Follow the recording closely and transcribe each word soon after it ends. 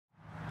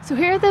So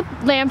here are the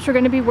lamps we're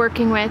going to be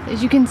working with.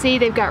 As you can see,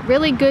 they've got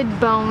really good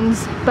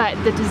bones, but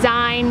the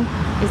design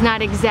is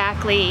not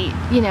exactly,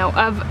 you know,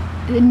 of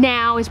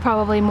now is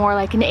probably more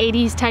like an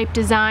 80s type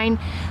design,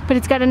 but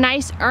it's got a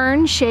nice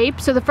urn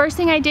shape. So the first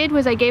thing I did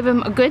was I gave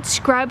them a good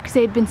scrub because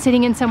they had been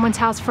sitting in someone's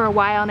house for a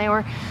while and they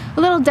were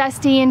a little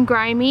dusty and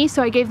grimy,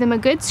 so I gave them a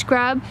good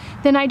scrub.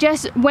 Then I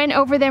just went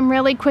over them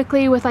really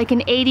quickly with like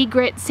an 80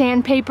 grit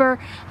sandpaper.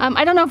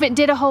 I don't know if it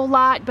did a whole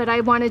lot, but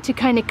I wanted to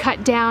kind of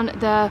cut down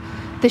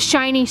the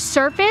shiny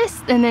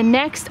surface. And then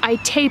next I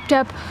taped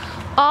up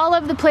all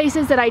of the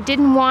places that I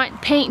didn't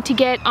want paint to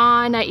get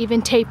on. I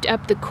even taped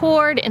up the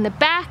cord in the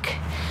back.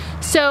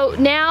 So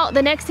now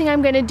the next thing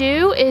I'm going to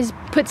do is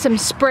put some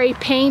spray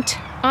paint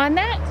on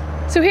that.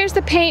 So here's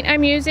the paint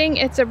I'm using.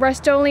 It's a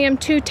Rust-Oleum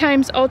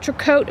 2x Ultra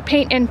Coat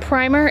paint and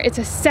primer. It's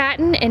a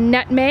satin and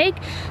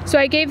nutmeg. So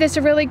I gave this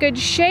a really good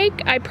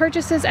shake. I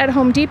purchased this at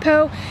Home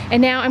Depot,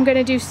 and now I'm going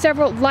to do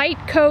several light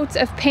coats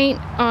of paint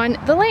on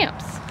the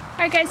lamps.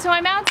 Alright guys, so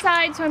I'm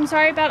outside, so I'm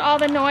sorry about all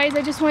the noise.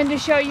 I just wanted to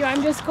show you.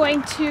 I'm just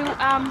going to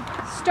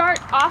start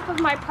off of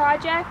my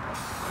project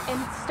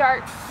and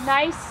start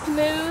nice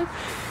smooth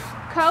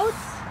coats.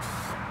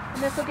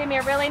 And this will give me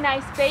a really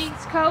nice base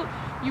coat.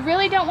 You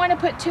really don't want to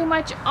put too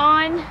much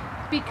on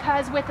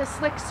because with a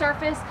slick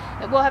surface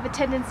it will have a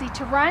tendency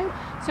to run.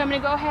 So I'm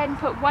going to go ahead and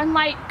put one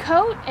light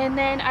coat, and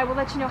then I will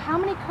let you know how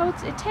many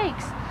coats it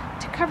takes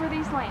to cover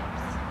these lamps.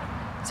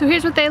 So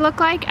here's what they look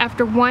like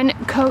after one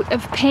coat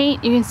of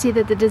paint. You can see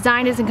that the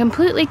design isn't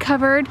completely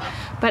covered,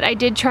 but I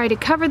did try to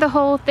cover the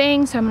whole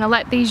thing, so I'm going to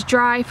let these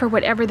dry for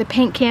whatever the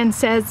paint can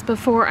says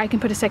before I can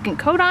put a second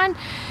coat on,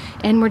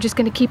 and we're just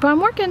going to keep on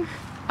working.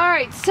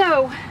 Alright,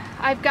 so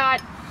I've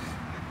got,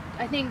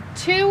 I think,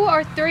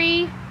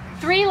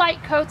 three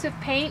light coats of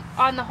paint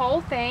on the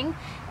whole thing,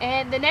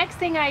 and the next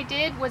thing I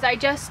did was I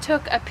just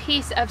took a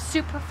piece of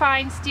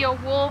superfine steel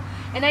wool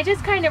and I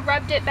just kind of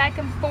rubbed it back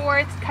and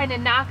forth, kind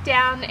of knocked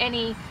down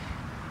any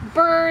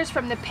burrs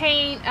from the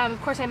paint.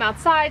 Of course I'm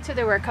outside, so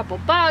there were a couple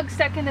bugs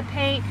stuck in the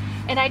paint,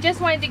 and I just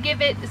wanted to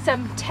give it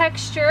some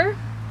texture.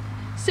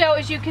 So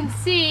as you can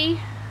see,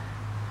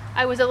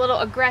 I was a little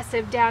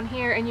aggressive down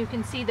here, and you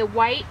can see the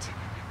white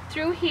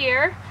through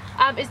here.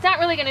 It's not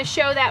really going to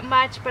show that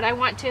much, but I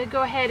want to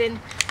go ahead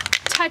and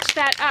touch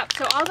that up.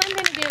 So all I'm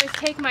going to do is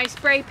take my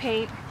spray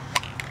paint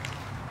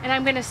and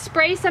I'm going to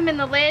spray some in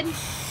the lid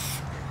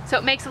so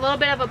it makes a little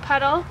bit of a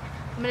puddle.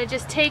 I'm going to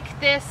just take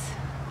this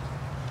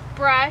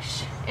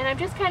brush and I'm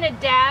just kind of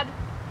dab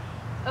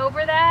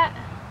over that.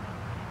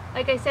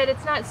 Like I said,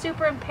 it's not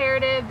super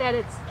imperative that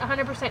it's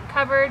 100%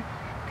 covered,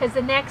 because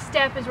the next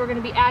step is we're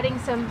going to be adding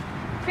some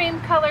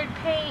cream colored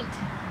paint.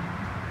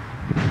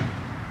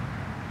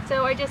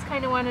 So I just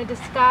kind of want to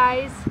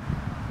disguise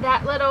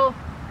that little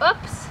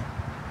oops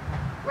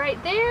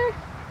right there.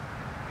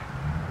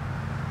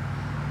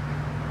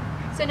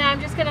 So now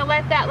I'm just going to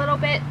let that little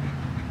bit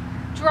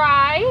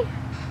dry,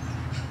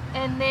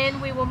 and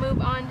then we will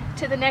move on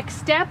to the next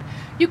step.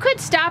 You could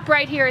stop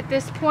right here at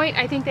this point.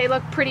 I think they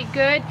look pretty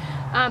good,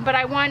 but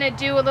I want to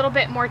do a little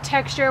bit more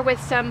texture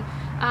with some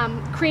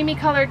creamy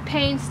colored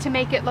paints to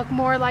make it look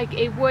more like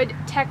a wood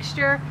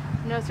texture.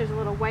 Notice there's a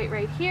little white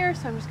right here,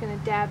 so I'm just going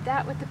to dab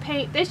that with the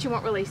paint. This you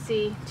won't really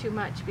see too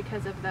much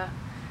because of the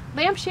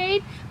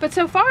lampshade, but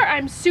so far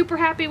I'm super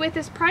happy with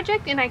this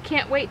project and I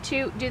can't wait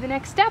to do the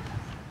next step.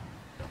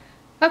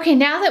 Okay,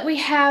 now that we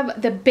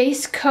have the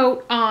base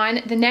coat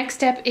on, the next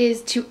step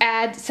is to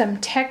add some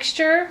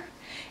texture.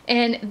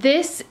 And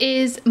this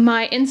is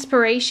my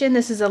inspiration.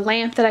 This is a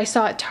lamp that I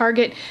saw at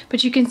Target,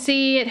 but you can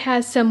see it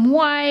has some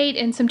white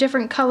and some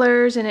different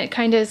colors, and it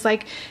kind of is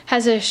like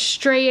has a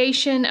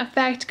striation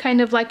effect,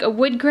 kind of like a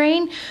wood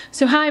grain.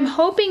 So how I'm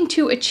hoping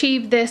to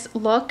achieve this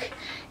look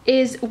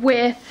is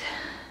with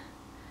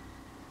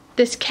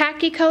this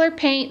khaki color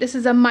paint. This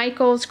is a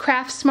Michaels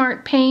Craft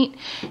Smart paint,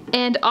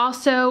 and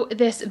also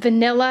this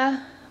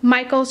vanilla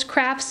Michaels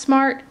Craft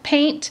Smart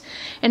paint,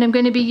 and I'm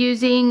going to be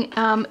using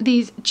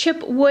these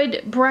chip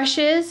wood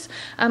brushes.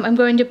 I'm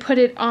going to put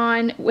it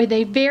on with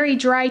a very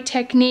dry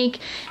technique,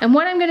 and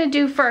what I'm going to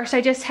do first,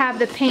 I just have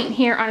the paint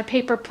here on a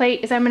paper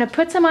plate, is I'm going to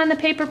put some on the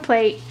paper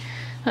plate.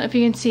 I don't know if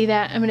you can see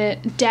that. I'm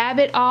going to dab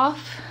it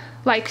off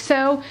like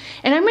so,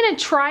 and I'm going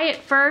to try it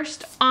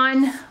first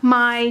on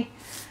my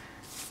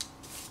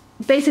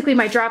basically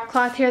my drop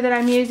cloth here that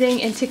I'm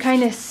using, and to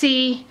kind of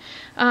see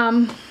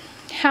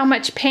how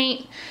much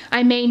paint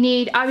I may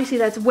need. Obviously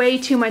that's way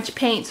too much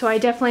paint, so I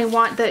definitely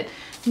want the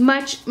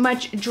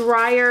much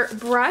drier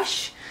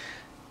brush.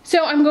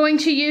 So I'm going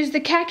to use the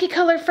khaki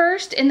color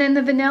first and then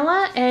the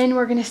vanilla, and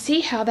we're going to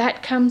see how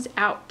that comes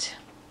out.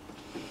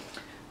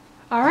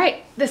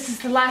 Alright, this is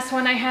the last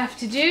one I have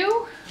to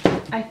do.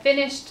 I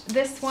finished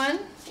this one.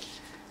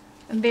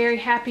 I'm very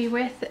happy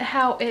with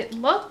how it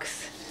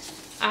looks.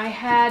 I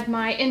had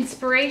my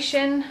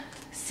inspiration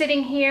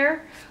sitting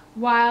here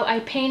while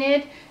I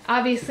painted.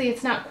 Obviously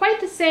it's not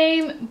quite the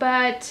same,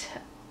 but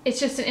it's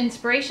just an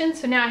inspiration.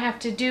 So now I have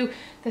to do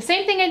the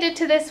same thing I did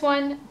to this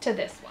one to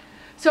this one.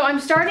 So I'm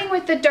starting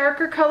with the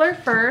darker color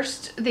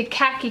first, the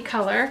khaki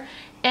color,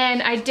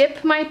 and I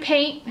dip my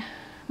paint,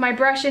 my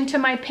brush into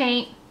my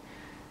paint,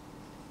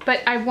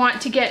 but I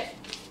want to get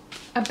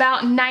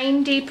about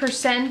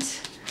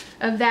 90%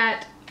 of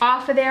that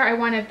off of there. I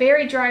want a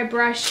very dry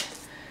brush.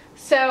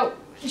 So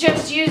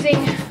just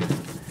using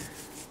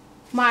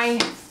my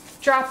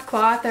drop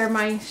cloth or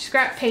my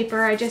scrap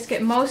paper, I just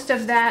get most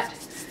of that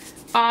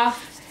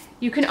off.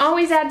 You can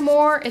always add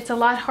more. It's a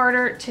lot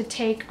harder to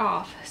take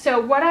off. So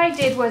what I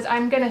did was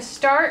I'm gonna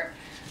start,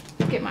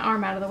 get my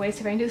arm out of the way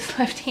so if I can do this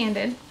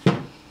left-handed,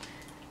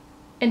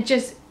 and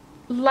just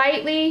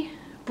lightly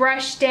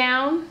brush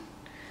down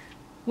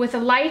with a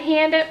light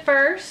hand at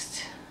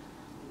first.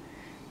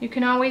 You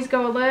can always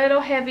go a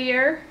little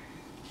heavier,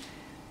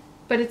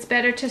 but it's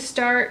better to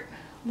start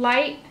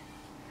light.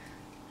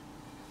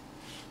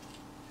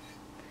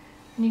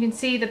 And you can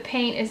see the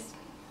paint is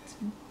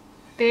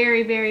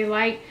very, very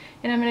light.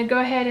 And I'm going to go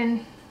ahead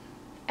and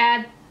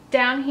add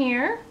down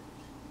here.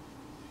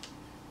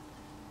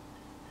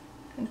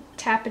 And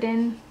tap it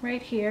in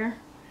right here.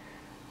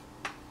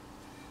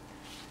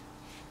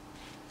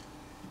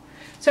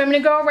 So I'm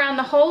going to go around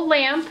the whole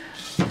lamp,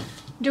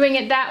 doing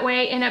it that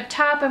way. And up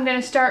top, I'm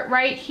going to start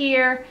right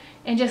here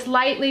and just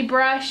lightly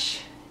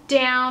brush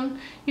down.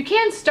 You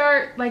can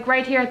start like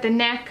right here at the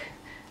neck.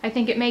 I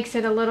think it makes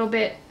it a little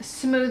bit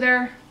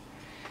smoother.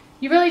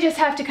 You really just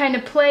have to kind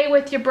of play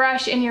with your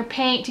brush and your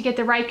paint to get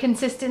the right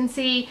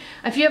consistency.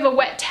 If you have a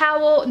wet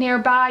towel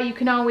nearby, you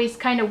can always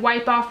kind of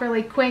wipe off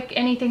really quick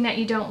anything that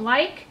you don't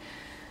like.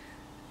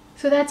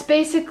 So that's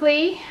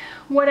basically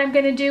what I'm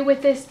going to do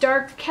with this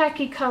dark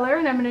khaki color,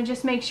 and I'm going to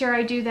just make sure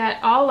I do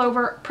that all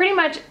over, pretty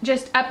much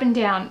just up and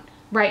down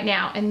right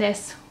now in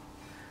this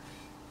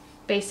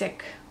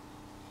basic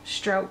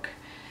stroke.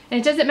 And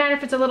it doesn't matter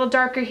if it's a little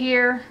darker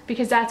here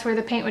because that's where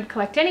the paint would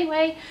collect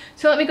anyway.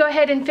 So let me go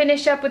ahead and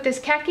finish up with this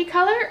khaki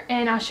color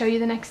and I'll show you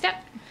the next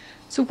step.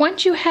 So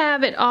once you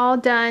have it all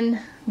done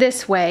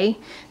this way,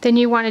 then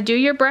you want to do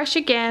your brush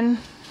again.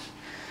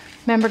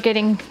 Remember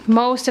getting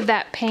most of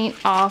that paint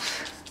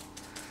off.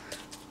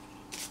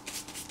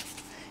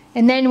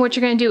 And then what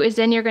you're going to do is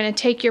then you're going to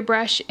take your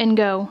brush and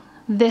go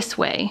this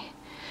way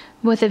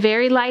with a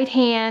very light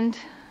hand.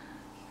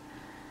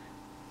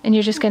 And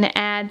you're just going to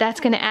add, that's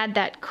going to add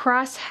that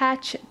cross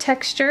hatch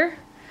texture.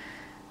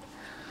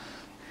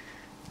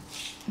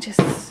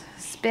 Just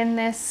spin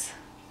this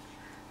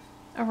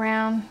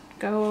around,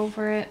 go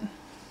over it.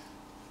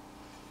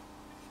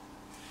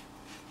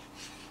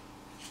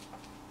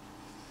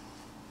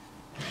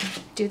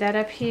 Do that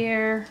up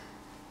here.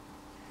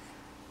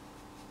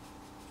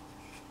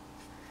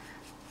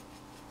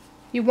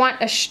 You want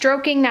a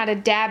stroking, not a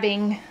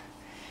dabbing.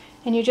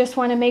 And you just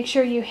want to make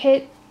sure you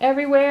hit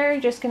everywhere.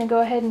 You're just going to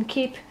go ahead and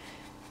keep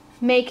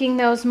making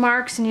those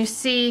marks, and you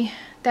see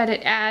that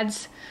it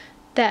adds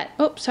that,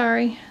 oops,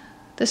 sorry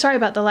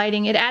about the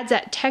lighting, it adds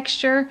that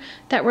texture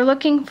that we're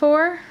looking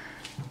for.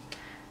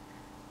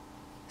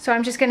 So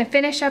I'm just going to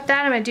finish up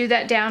that. I'm going to do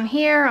that down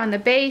here on the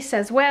base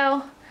as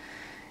well.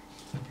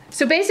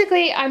 So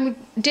basically I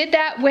did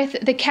that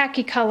with the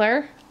khaki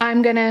color.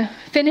 I'm going to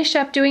finish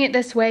up doing it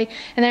this way,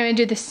 and then I'm going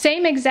to do the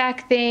same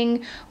exact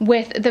thing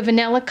with the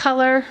vanilla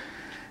color,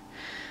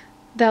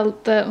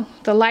 the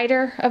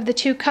lighter of the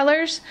two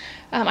colors.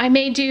 I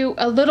may do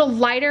a little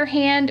lighter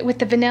hand with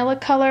the vanilla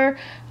color,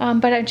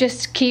 but I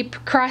just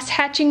keep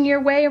cross-hatching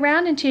your way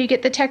around until you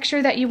get the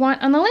texture that you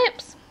want on the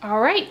lamps.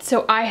 Alright,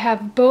 so I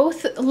have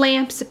both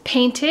lamps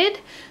painted.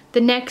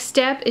 The next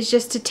step is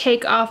just to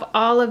take off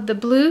all of the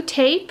blue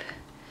tape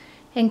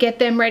and get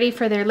them ready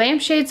for their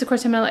lampshades. Of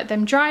course, I'm going to let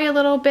them dry a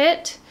little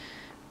bit,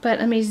 but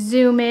let me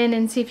zoom in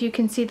and see if you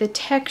can see the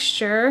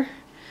texture.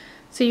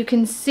 So you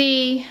can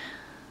see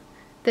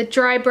the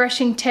dry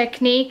brushing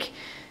technique.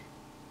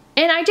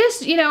 And I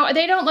just, you know,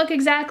 they don't look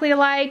exactly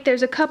alike.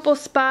 There's a couple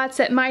spots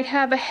that might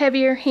have a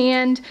heavier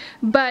hand,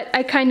 but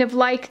I kind of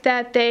like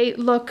that they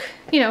look,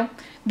 you know,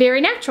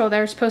 very natural.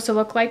 They're supposed to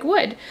look like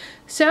wood.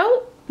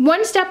 So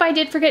one step I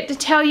did forget to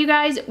tell you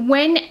guys,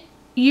 when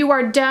you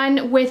are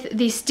done with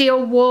the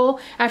steel wool,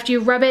 after you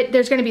rub it,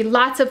 there's going to be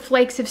lots of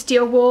flakes of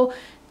steel wool.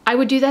 I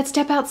would do that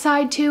step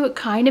outside too. It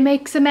kind of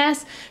makes a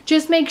mess.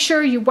 Just make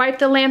sure you wipe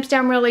the lamps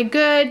down really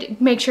good.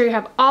 Make sure you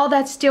have all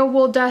that steel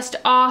wool dust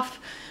off.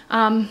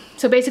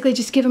 So basically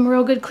just give them a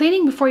real good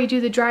cleaning before you do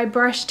the dry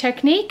brush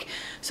technique.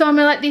 So I'm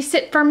going to let these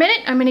sit for a minute.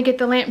 I'm going to get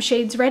the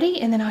lampshades ready,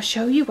 and then I'll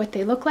show you what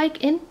they look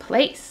like in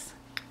place.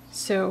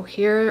 So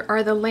here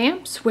are the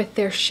lamps with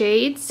their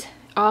shades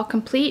all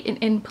complete and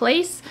in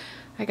place.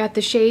 I got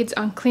the shades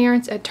on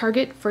clearance at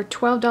Target for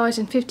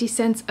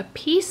 $12.50 a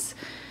piece.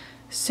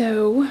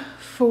 So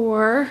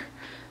for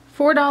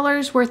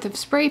 $4 worth of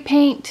spray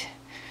paint,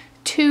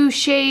 2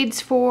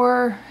 shades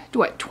for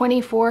what,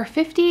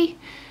 $24.50.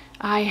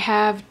 I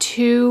have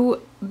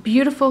 2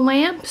 beautiful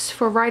lamps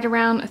for right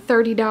around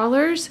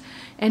 $30,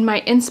 and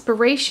my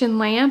inspiration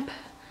lamp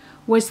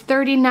was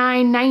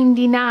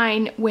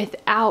 $39.99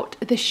 without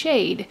the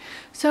shade.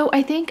 So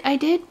I think I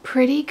did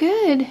pretty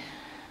good.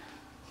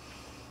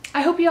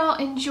 I hope you all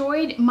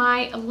enjoyed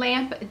my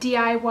lamp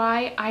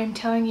DIY. I am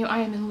telling you, I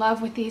am in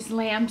love with these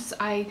lamps.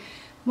 I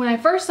When I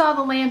first saw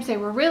the lamps, they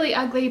were really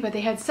ugly, but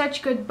they had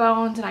such good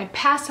bones, and I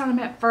passed on them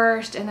at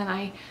first, and then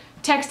I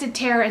texted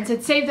Tara and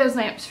said, save those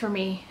lamps for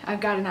me,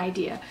 I've got an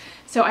idea.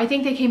 So I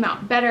think they came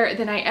out better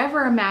than I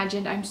ever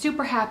imagined. I'm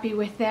super happy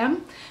with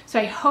them. So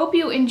I hope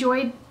you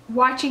enjoyed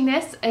watching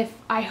this.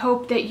 I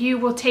hope that you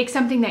will take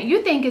something that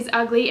you think is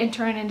ugly and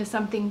turn it into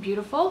something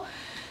beautiful.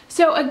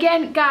 So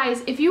again,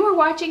 guys, if you were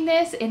watching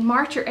this in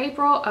March or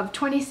April of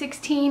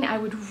 2016, I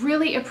would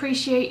really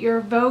appreciate your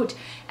vote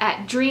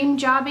at Dream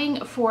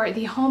Jobbing for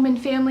the Home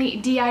and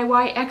Family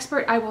DIY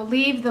Expert. I will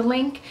leave the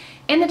link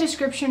in the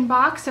description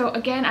box. So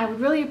again, I would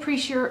really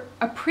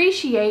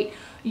appreciate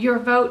your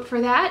vote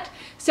for that.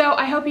 So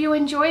I hope you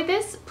enjoyed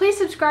this. Please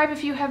subscribe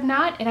if you have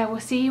not, and I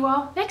will see you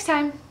all next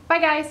time. Bye,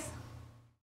 guys.